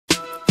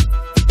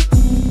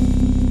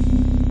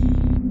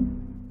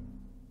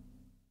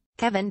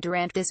Kevin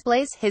Durant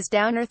displays his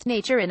down-earth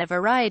nature in a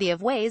variety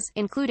of ways,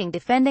 including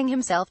defending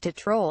himself to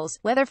trolls,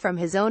 whether from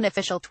his own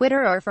official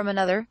Twitter or from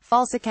another,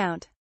 false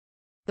account.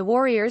 The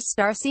Warriors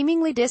star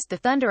seemingly dissed the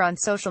Thunder on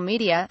social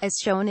media, as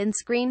shown in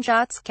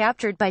screenshots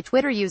captured by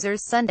Twitter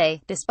users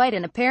Sunday, despite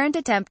an apparent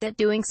attempt at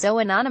doing so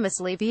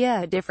anonymously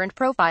via a different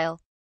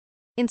profile.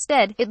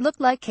 Instead, it looked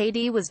like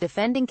KD was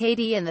defending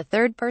KD in the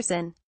third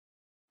person.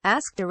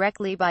 Asked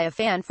directly by a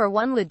fan for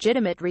one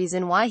legitimate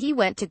reason why he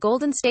went to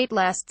Golden State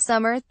last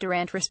summer,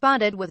 Durant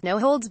responded with no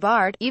holds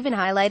barred, even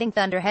highlighting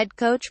Thunder head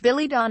coach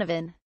Billy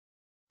Donovan.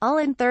 All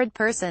in third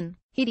person.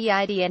 He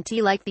didn't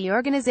like the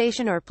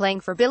organization or playing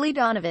for Billy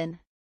Donovan.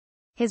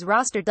 His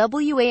roster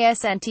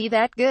wasn't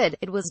that good,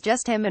 it was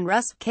just him and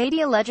Russ,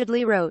 KD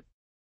allegedly wrote.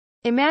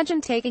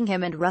 Imagine taking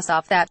him and Russ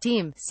off that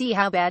team, see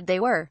how bad they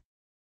were.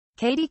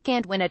 KD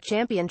can't win a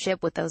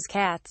championship with those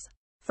cats.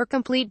 For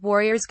complete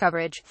Warriors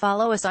coverage,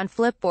 follow us on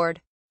Flipboard.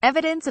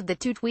 Evidence of the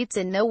two tweets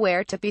is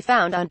nowhere to be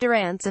found on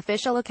Durant's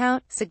official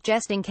account,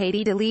 suggesting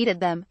KD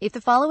deleted them, if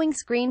the following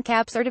screen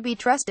caps are to be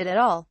trusted at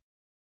all.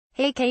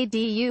 Hey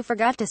KD, you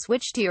forgot to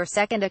switch to your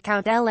second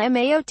account.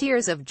 LMAO,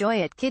 tears of joy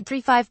at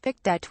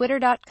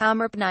kid35pic.twitter.com.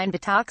 Rp9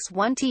 detox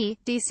 1t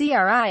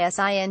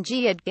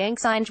DCRISING at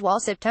Gangsinjwall.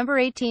 September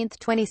 18,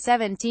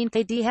 2017.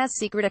 KD has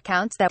secret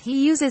accounts that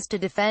he uses to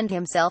defend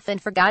himself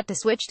and forgot to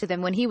switch to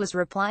them when he was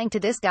replying to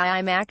this guy.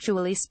 I'm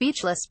actually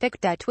speechless.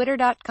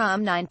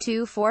 Pic.twitter.com.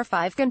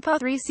 9245 Kanpa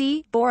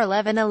 3C Bor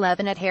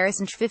 1111 at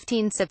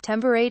Harrisonj15.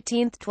 September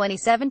 18,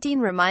 2017.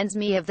 Reminds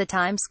me of the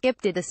time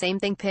Skip did the same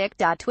thing.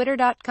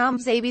 Pic.twitter.com.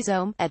 Zabizome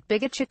at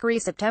Bigachikri.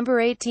 September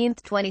 18,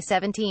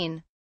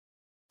 2017.